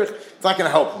by kairich, it's not going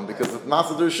to help him because the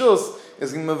matzah the rishus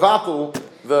is going to mevatel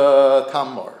the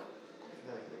tamor.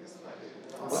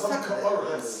 On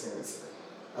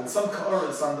some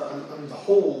ka'oras, on the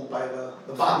hole by the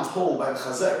bottom hole by the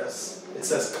chazeres, it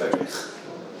says kairich.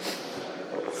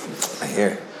 I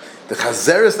hear. The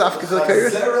chazeres after the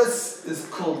kairich? Chazeres is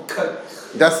called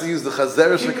kairich. That's to use the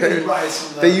chazeres for kairich.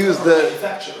 They use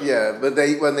but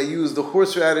when they use the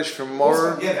horseradish for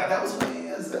more. Yeah, that was me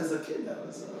as a kid.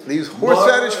 They use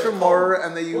horseradish for more,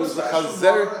 and they use the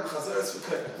chazeres. Chazeres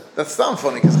for kairich. That's sound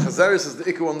funny because chazeres is the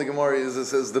ikku on the Gemara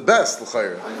is the best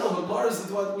l'chayr. I know, but Mars is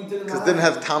the one we didn't have. Because it didn't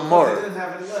have tamor. They didn't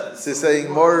have any lettuce. So you're saying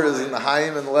more is in the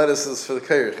hayim and lettuce is for the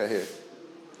kairich. I hear.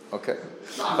 Okay.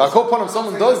 I'll call upon if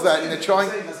someone does that and they're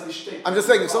trying. I'm just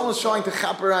saying if someone's trying to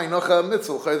chaperai nocha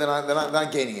mitzvah, they're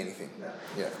not gaining anything.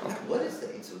 Yeah. Okay. What is the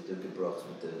answer with the gebrox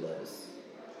with the lettuce?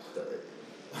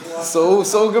 So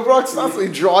gebrox not really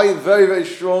dry, very very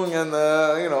strong, and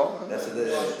That's what it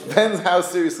is. depends how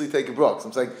seriously you take gebrox.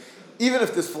 I'm saying even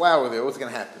if there's flour there, what's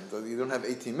going to happen? You don't have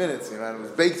 18 minutes, and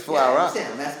it's baked flour.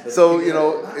 So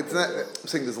it's not. I'm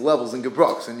saying there's levels in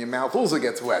gebrox, and your mouth also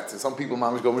gets wet. So some people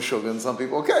mamish go with sugar, and some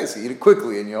people so you eat it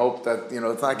quickly, and you hope that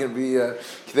it's not going to be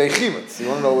kidei chimetz. You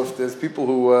want to know if there's people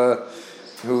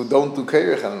who don't do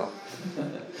keirich. I don't know.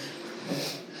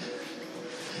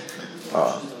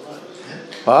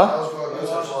 Huh?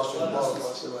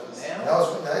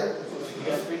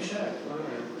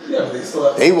 Yeah, but they still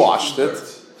have to They wash washed it.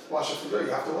 it. Wash it for good.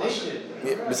 You have to wash it.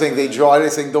 Yeah, they're saying they dried it.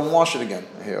 They're saying don't wash it again.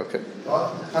 Here, okay.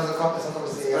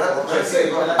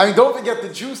 I mean, don't forget the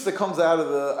juice that comes out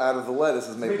of the lettuce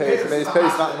is made paste. Made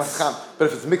paste, not macham. But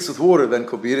if it's mixed with water, then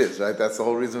could be it is right. That's the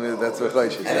whole reason. That's what I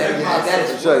should. That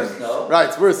is worse, no? Right,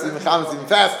 it's worse. The macham is even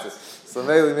faster. So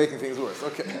maybe making things worse.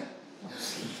 Okay.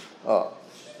 Oh.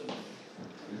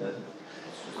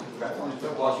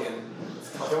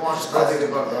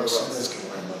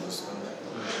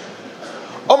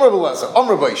 Amr B'Lezer,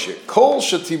 Amr B'Aishir, Kol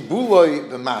Shetibuloi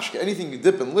B'Mashke. Anything you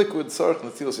dip in liquid, Tzarech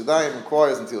Netilas Yadayim,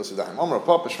 requires Netilas Yadayim. Amr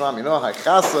Papa Shram, you know, Hai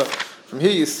Chasa. From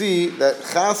here you see that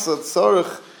Chasa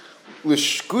Tzarech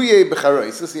L'Shkuye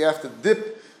B'Charoisis. You have to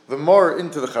dip the more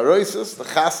into the Charoisis, the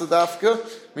Chasa Dafka,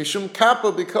 Mishum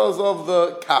Kappa, because of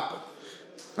the Kappa.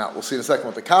 Now, we'll see in a second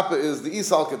what the Kappa is. The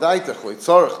Isal Kedaitach,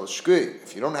 L'Tzarech L'Shkuye.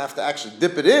 If you don't have to actually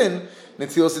dip it in,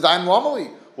 Netilas Yadayim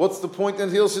Lamali. What's the point in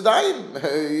Netilas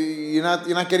Yadayim?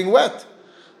 You're not getting wet.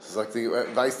 It's like the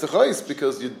Vais Techais,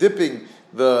 because you're dipping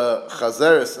the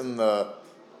Chazeres in the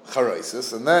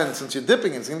Charoisis, and then since you're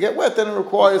dipping it's going to get wet, then it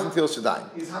requires Netilas Yadayim.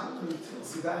 Is having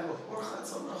Netilas Yadayim with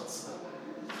Orchatz or not?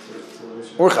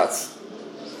 Orchatz.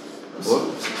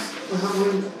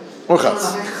 Orchatz.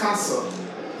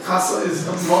 Chasa is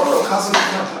more or Chasa is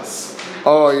not Chasa.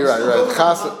 Oh, you're right.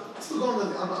 Chasa. On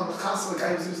the Chasa, the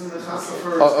guy who's using the Chasa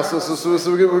for.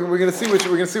 So we're going to see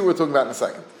what we're talking about in a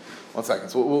second. 1 second.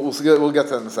 So we'll get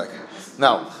to that in a second.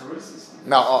 Now. So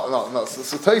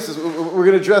Taisus, we're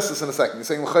going to address this in a second. You're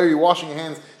saying you're washing your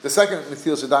hands. The second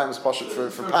Netilas Yadayim is pashut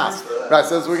for pas. Right.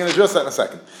 So we're going to address that in a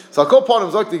second. So I'll call upon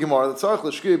him Zok the Gemara the Tzarech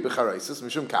L'Shkuy B'Charoisis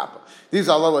Mishum Kappa. These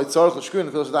are like Tzarech L'Shkuy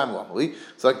and Netilas Yadayim Lamali.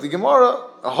 So like the Gemara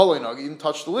a hollow nog you didn't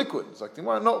touch the liquid. It's like the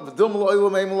Gemara no the Dilma Lo'il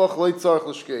Mei Malach Lo'il Tzarech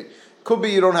L'Shkuy. Could be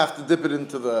you don't have to dip it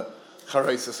into the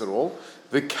Charoisis at all.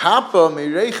 The Kappa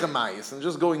Meirechamayis, and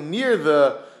just going near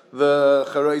the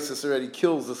Charoisis already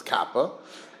kills this Kappa.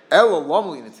 Ela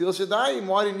Lamli Netilas Yadayim.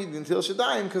 Why do you need the Netilas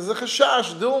Yadayim? Because the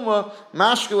Chashash Dilma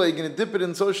Mashkele, you're going to dip it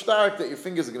in so stark that your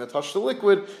fingers are going to touch the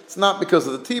liquid. It's not because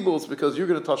of the tibul, it's because you're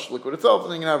going to touch the liquid itself,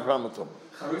 and then you're going to have a problem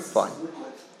with it. Fine.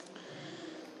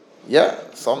 Yeah,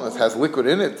 something that has liquid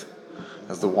in it.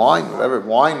 As the wine, whatever.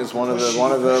 Wine is one of the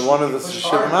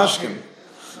Shishim Mashkim.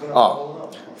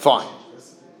 Oh, fine.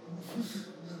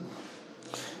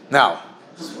 Now,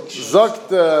 Zakt.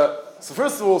 So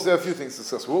first of all, we have a few things to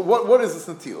discuss. What is this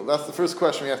Natil? That's the first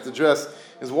question we have to address.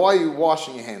 Is why are you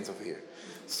washing your hands over here?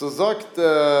 So Zakt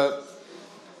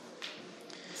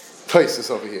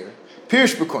Taisus over here.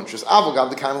 Pirish b'kuntrus.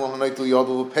 Avogab the kaimel on noitul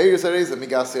yodel peiris areza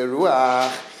migasei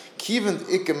ruach. Kivend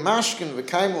ikke mashkin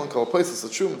v'kaimel and kol peisus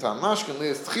l'trum tam mashkin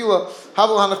leis tchila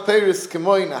havel hanach peiris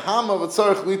kemoi nahama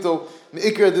v'tzarech litol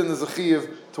meikar din zechiv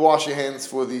to wash your hands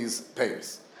for these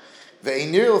peiris.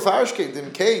 Ve'einir l'farshkein dim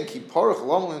kein ki porach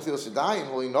lomel Netilas Yadayim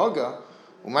holi noga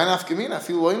u'may nafkamina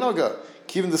fil loy noga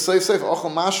kivend the seif ochel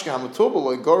mashkin hamatubel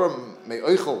loy goram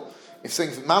me'oichel. If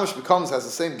saying mamish has the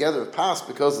same gather of pas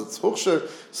because it's huksher,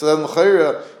 so then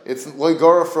l'chayra it's loy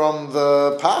gora from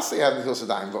the pas they have Netilas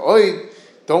Yadayim. V'oid,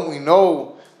 don't we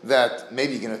know that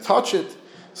maybe you're going to touch it?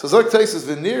 So Zok Taisus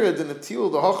v'nira the Natil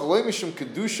the hoch loy mishum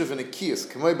kedusha v'nekiyas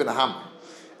k'moy ben hamar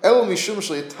elo mishum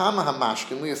shleitama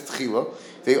hamashkin lias tchila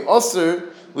they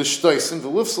aser l'shtoisin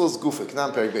v'lifsel gufa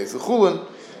k'nam perik beis l'chulin.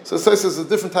 So Taisus is a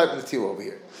different type of Natil over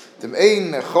here. Dem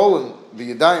ein cholin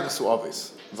v'yadayim su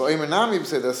avis v'oimer nami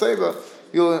b'sei d'aseba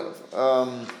you'll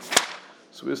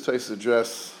so where's Taisus'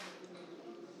 address?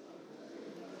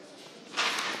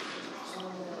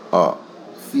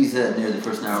 Fiza near the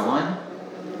first narrow line.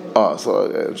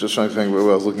 So I was just trying to think what I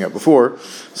was looking at before.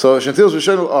 So Shantil's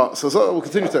Rishon. So we'll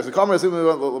continue text. The camera is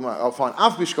I'll find.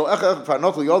 Af bishkol echad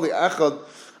parnotli yodi echad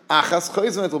achas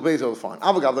chayzen it'll be so fine.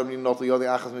 Avogad them notli yodi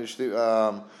achas mishti.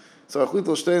 So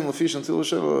achlitel stein lefish until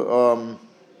Rishon.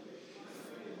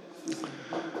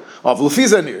 Of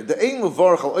lefiza near the ein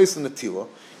levarch al oisen netila.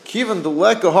 Kiven the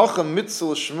leka hacha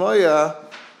mitzvah shmoya.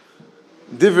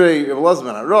 Divrei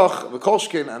Elazman Aroch,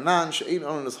 v'kolshkein anan she'ein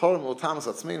onu nisharim l'tamas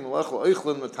atzmein melech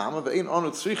l'oichlin l'tama v'ein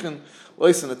onu tzrichen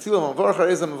l'oisen atilam avarach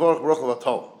harezem avarach baruch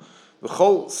l'vatol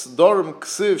v'chol s'dorim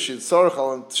ksiv she'tzarech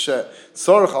al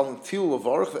netil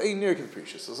l'varach v'ein near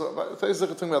k'precious. So Taisus is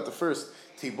talking about the first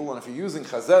tibul, and if you're using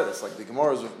chazeres, like the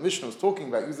Gemara's Mishnah was talking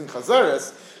about using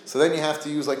chazeres, so then you have to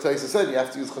use, like Taisus said, you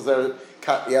have to use chazeres,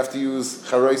 you have to use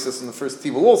charoisis in the first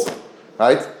tibul also,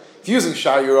 right? If you're using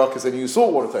Shar Yirakas, then you use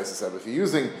salt water, Taisus said. If you're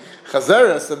using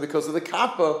Chazeres, then because of the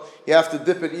Kappa, you have to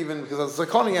dip it even, because of the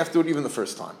Zakoni, you have to do it even the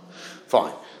first time.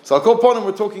 Fine. So I'll call upon him,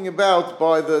 we're talking about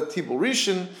by the Tibul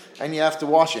Rishon, and you have to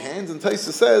wash your hands. And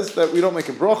Taisus says that we don't make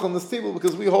a bracha on this tibul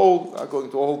because we hold, according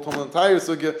to a whole Talmud entire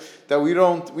sugya, that we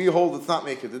hold it's not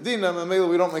make it the din, and maybe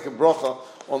we don't make a bracha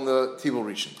on the Tibul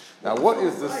Rishon. Now what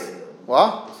is this?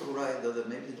 What? So right, though, that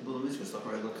maybe the Tibul Mishnah is not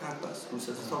regular kappas. Who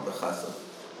says it's not the chasa?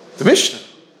 The Mishnah.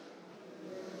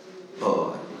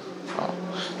 Oh.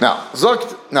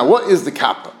 Now, what is the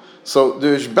kappa? So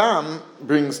the Rishbam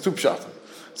brings two pshatim.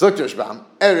 Zokt Rishbam,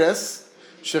 Eres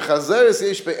Shechazeres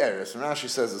yesh be'eres. Rashi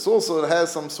says this also. It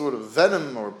has some sort of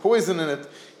venom or poison in it.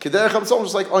 Kederech hamtzom,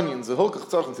 just like onions. The hilkach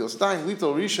tzarchen tilas daim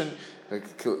little rishon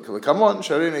kamon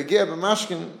sharin egeh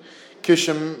b'mashkin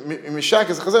kishem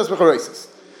mishakes chazeres bechareisis.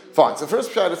 Fine. So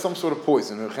first pshat is some sort of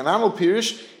poison. Chananol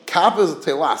pirish. Kappa is a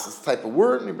telas, it's a type of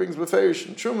worm. He brings beferish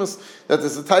and trumas that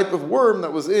there's a type of worm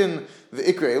that was in the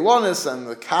ikre elonis and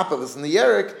the kappa that's in the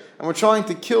yerek, and we're trying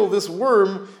to kill this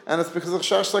worm, and it's because of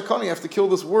shash sakani. You have to kill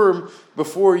this worm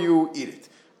before you eat it.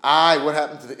 What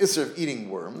happened to the isser of eating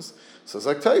worms? So it's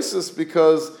like Taisus,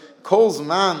 because kol's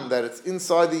man that it's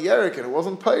inside the yerek and it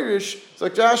wasn't pirish. It's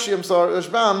like Jashi, I'm sorry,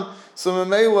 Ashbam. So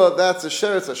Mamela, that's a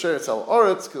sheretz al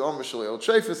oretz, because on Mishali el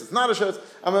Trefis, it's not a sheretz.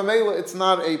 And Mamela, it's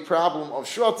not a problem of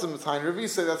shrotzim, it's Hein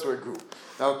Revise, that's where it grew.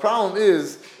 Now the problem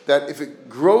is that if it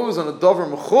grows on a dover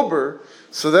mechuber,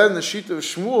 so then the shita of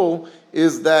Shmuel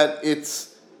is that it's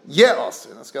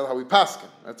ye'aser. That's how we paskin.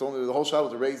 That's only the whole shot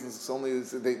with the raisins. It's only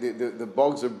the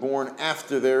bugs are born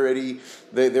after they're already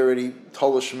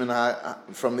tolush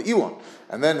from the elon,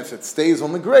 and then if it stays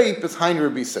on the grape, it's Hein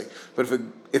Revise. But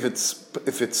if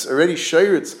it's already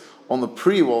sheretz on the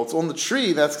pre while it's on the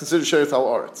tree, that's considered sheretz al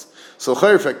aretz. So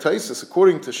chayr Taisus,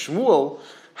 according to Shmuel,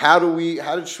 how did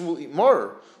Shmuel eat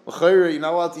more? You're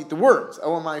not allowed to eat the worms.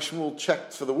 Elamai Shmuel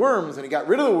checked for the worms and he got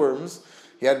rid of the worms.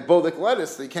 He had bodek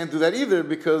lettuce, so you can't do that either,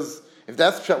 because if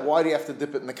that's pshat, why do you have to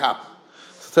dip it in the kappa?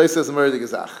 So Taisus says a murder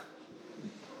gezach.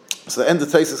 So the end of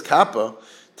Taisus kappa,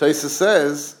 Taisus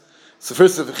says. So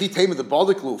first, if he came with the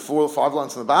bodiklu, 4 or 5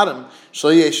 lines on the bottom,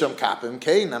 shlo yesham kappa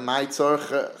imkein amai tzar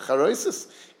charoisis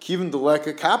kivin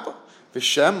deleka kappa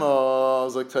v'shem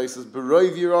like Taisus beroi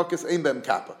v'yirakis ein bem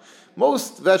kappa.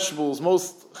 Most vegetables,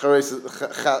 most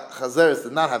chazeres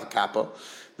did not have a kappa.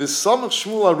 The samach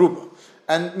Shmuel aruba.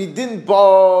 And midin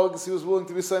bugs, he was willing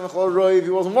to be samach l'roiv, he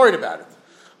wasn't worried about it.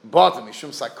 But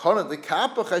mishum sakana the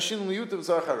kappa chashin liyutav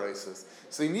zar charoisis.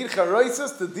 So you need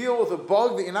charoisis to deal with a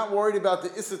bug that you're not worried about the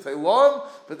isset lom,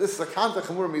 but this is a kanta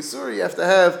chamur misur. You have to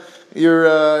have your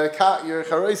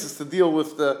charoisis to deal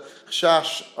with the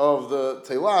chash of the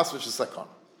telas, which is sakana.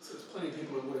 So there's plenty of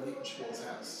people who would have eaten Shmuel's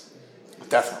house.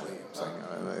 Definitely.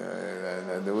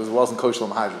 There wasn't kosher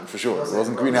mahadrin for sure. It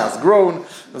wasn't greenhouse grown.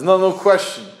 There's no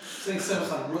question.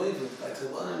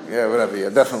 Yeah, whatever. Yeah,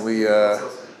 definitely.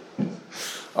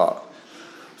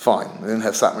 Fine. They didn't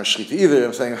have satmar shchita either.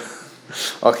 I'm saying.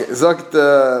 Okay, zok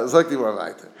the Gemara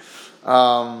weiter.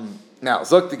 Now,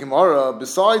 zok the Gemara.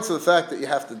 Besides the fact that you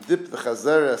have to dip the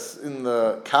chazeres in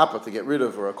the kappa to get rid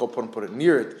of, or a kolpon put it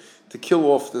near it to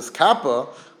kill off this kappa,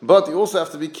 but you also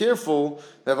have to be careful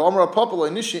that don't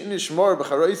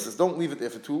leave it there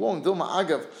for too long. Dilma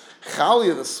agav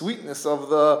chalia, the sweetness of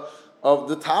the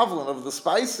tavlin, of the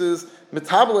spices, it's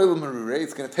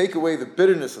going to take away the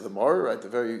bitterness of the mar, right? The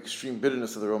very extreme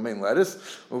bitterness of the romaine lettuce.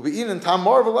 Will be eaten tam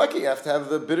mar v'leki. You have to have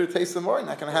the bitter taste of the mar.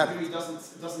 Not going to happen. He doesn't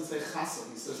say chasam.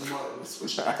 He says mar. We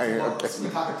switch back to mar. Okay.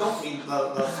 Don't mean the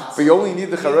chasam. But you only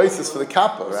need the charoisis for the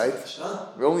kappa, right?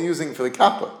 We're only using it for the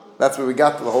kappa. That's where we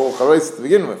got the whole charoisis to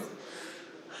begin with.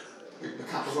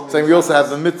 Saying we also have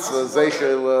the mitzvah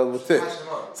zeicher l'tich.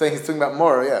 Saying he's talking about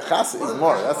mar. Yeah, chasa is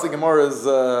mar. That's the Gemara's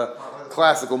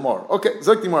classical mar. Okay,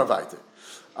 zok the Gemara weiter.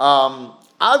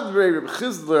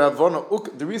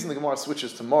 The reason the Gemara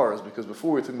switches to mar is because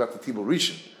before we were talking about the tibul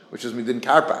rishon, which is midin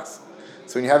karpas.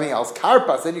 So when you're having als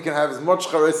karpas, then you can have as much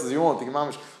charoisis as you want. You can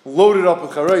mamish load it up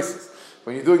with charoisis.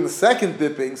 When you're doing the second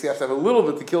dipping, so you have to have a little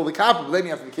bit to kill the kappa, but then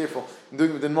you have to be careful in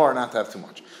doing it in mar not to have too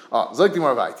much. Zok the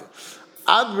Gemara weiter.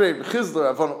 Adrei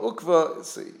B'chizler Ravon Ukva.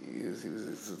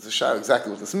 It's a shout exactly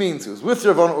what this means. He was with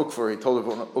Ravon Ukva. He told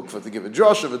Ravon Ukva to give a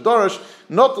drosh of a darash,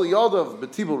 not l'yadav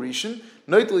b'tibul rishon,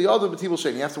 not l'yadav b'tibul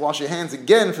sheni. You have to wash your hands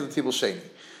again for the tibul sheni.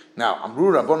 Now,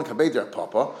 Amru Rabban Kabeder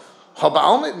Papa.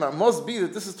 Haba'almit must be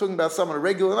that this is talking about someone on a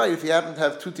regular night. If you happen to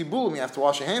have two tibulim, you have to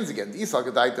wash your hands again. If it's talking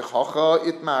about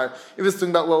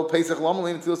little Pesach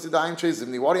Lamalin until Sidayim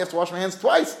Chezimni, why do you have to wash my hands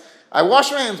twice? I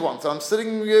wash my hands once. I'm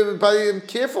sitting I'm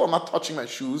careful. I'm not touching my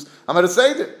shoes. I'm at a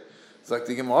seder. It's like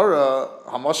the Gemara.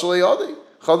 Hamash le'yadi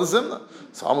chadazimna.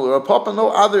 So I'm a papa.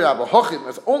 No other abba hochim.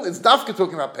 It's dafka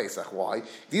talking about Pesach. Why?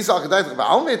 These are gedayt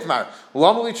ba'al mitmar.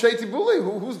 Lamali trei tibuli.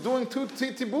 Who's doing two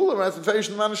tibulim? That's the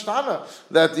variation of manishtana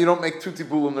that you don't make two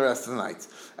tibulim the rest of the night.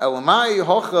 Elamai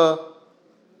hocha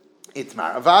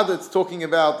itmar. Avada. It's talking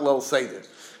about lel seder.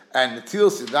 And the til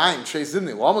sidayim trei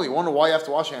zimni. Lamali. You wonder why you have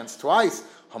to wash your hands twice.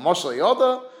 Hamash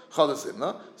le'yada.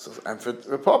 Chadazimna. So, and for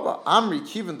Papa, Amri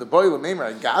Kivin the boy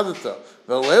Lememar Gadata,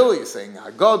 the Lele, you're saying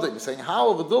Haggadah, you're saying how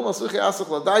of a Dulma Suchi Asach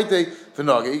Ladaite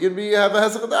V'Naga. You're going to have a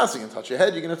Hesach Adas, you can touch your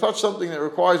head, you're going to touch something that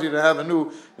requires you to have a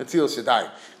new Netilas Yadayim.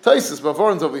 Taisus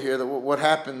Bavorans over here, that what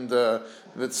happened,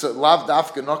 it's Lav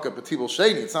Dafka Noka Batibul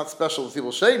Sheni, it's not special with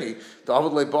Tibul Sheni, the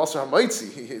Avad Le Basar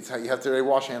HaMaitzi, you have to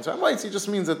wash your hands for HaMaitzi, it just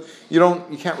means that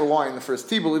you can't rely on the first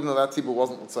Tibul, even though that Tibul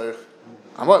wasn't L'tzarech.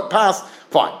 Pass,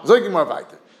 fine. Zoygim Mar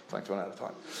Vaiter. It's like 20 out of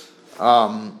time.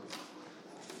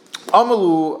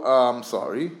 Amalu,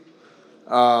 sorry.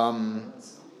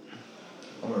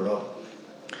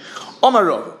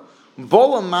 Omarov.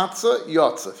 Bola matzah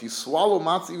yotza. If you swallow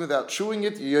matzah even without chewing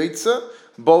it, you're yotza.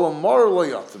 Bola mor lo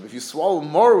yotza. If you swallow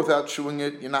mor without chewing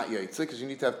it, you're not yotza because you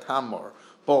need to have tam mor.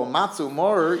 Bola matzah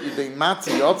mor yidei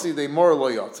matzah yotza yidei mor lo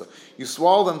yotza. You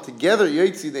swallow them together,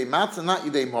 yotza yidei matzah, not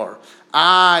yidei mor.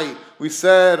 We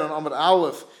said on Amud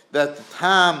Aleph that the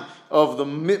tam of the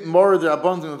mor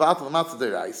derabbanan mevatel matzah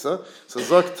deraisa. So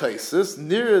zok taisus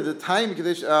near the time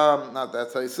kadesh. Not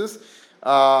that taisus.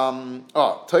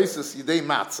 Taisus yidei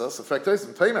matzah. So fact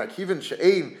taisus taimer kivin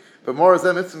she'ein b'mor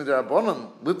zeh mitzvah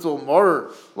derabbanan little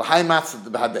mor l'hai matzah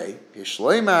b'hadei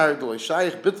yishleimar d'lo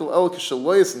shayich bittul el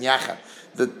k'shaloyis nyachad.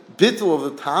 The bittul of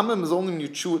the tamim is only when you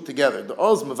chew it together. The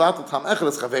oz mevatel tam echad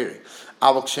is chaveri.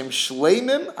 But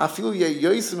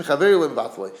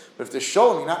if they're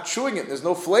showing you're not chewing it, there's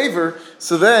no flavor,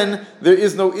 so then there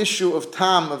is no issue of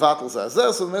tam mevatel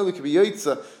zazeh. So then it could be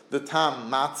yotza the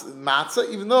tam matzah,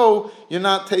 even though you're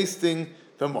not tasting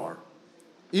the mar,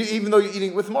 even though you're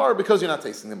eating with mar because you're not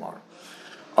tasting the mar.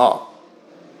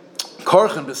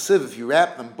 Karch and besiv, if you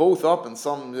wrap them both up in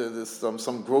some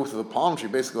growth of a palm tree,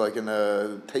 basically like in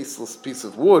a tasteless piece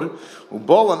of wood,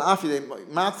 ubol and afide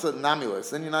matzah namulis,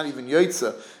 then you're not even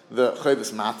yotza the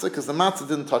chayvus matzah because the matzah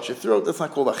didn't touch your throat. That's not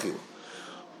called achil.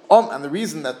 And the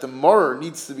reason that the mor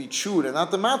needs to be chewed and not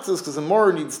the matzah is because the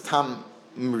mor needs tam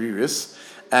mriris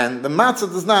and the matzah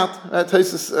does not.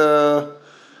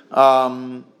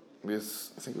 Yes,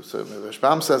 I think it was maybe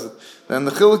Rashbam says it. Then the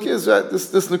chiluk is right.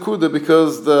 This nekuda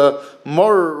because the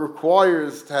mor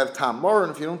requires to have tam mor,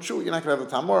 and if you don't chew it, you're not going to have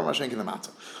the tam mor. Mashenkin the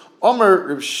matzah. Omer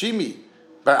Reb Shimi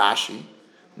bar Ashi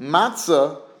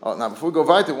matzah. Now before we go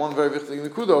weiter, one very wichtig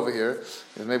nekuda over here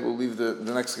is maybe we'll leave the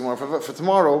next gemara for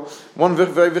tomorrow. One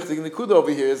very wichtig nekuda over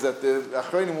here is that the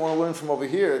achronim want to learn from over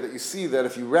here that you see that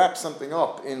if you wrap something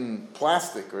up in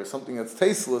plastic or something that's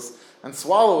tasteless and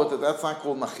swallow it, that's not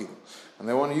called nachil. And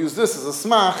they want to use this as a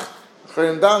smach,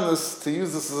 to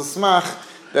use this as a smach,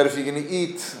 that if you're going to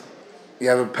eat, you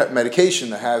have a pet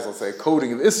medication that has, let's say, a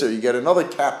coating of Isser, you get another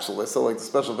capsule, they sell like the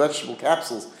special vegetable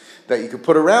capsules that you could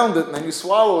put around it, and then you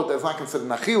swallow it, that's not considered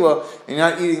nachila, and you're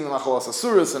not eating the machalas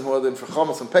asuras, and more than for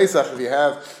chametz and Pesach, if you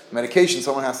have medication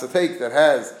someone has to take that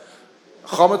has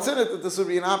chametz in it, that this would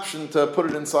be an option to put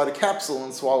it inside a capsule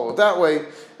and swallow it that way,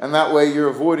 and that way you're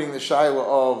avoiding the shaila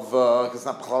of because it's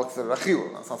not p'chalak to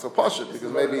rachila. That's not so pashut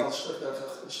because maybe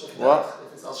what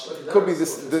could be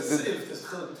this.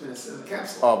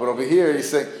 But over here you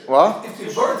say what? If the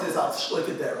word is al shlik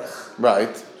derech,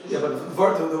 right? Yeah, but the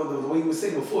word, the way you were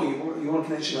saying before, you weren't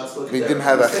connection al shlik derech. We didn't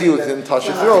have a chil, it didn't touch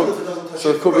your throat, so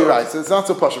it could be right. So it's not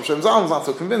so pashut. Shem Zalman's not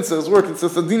so convinced. It's working. It's a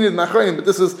dinid nachrein, but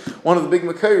this is one of the big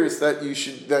makayers that you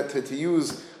should to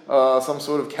use some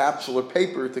sort of capsule or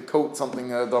paper to coat something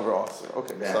davar also.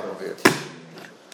 Okay, stop over here.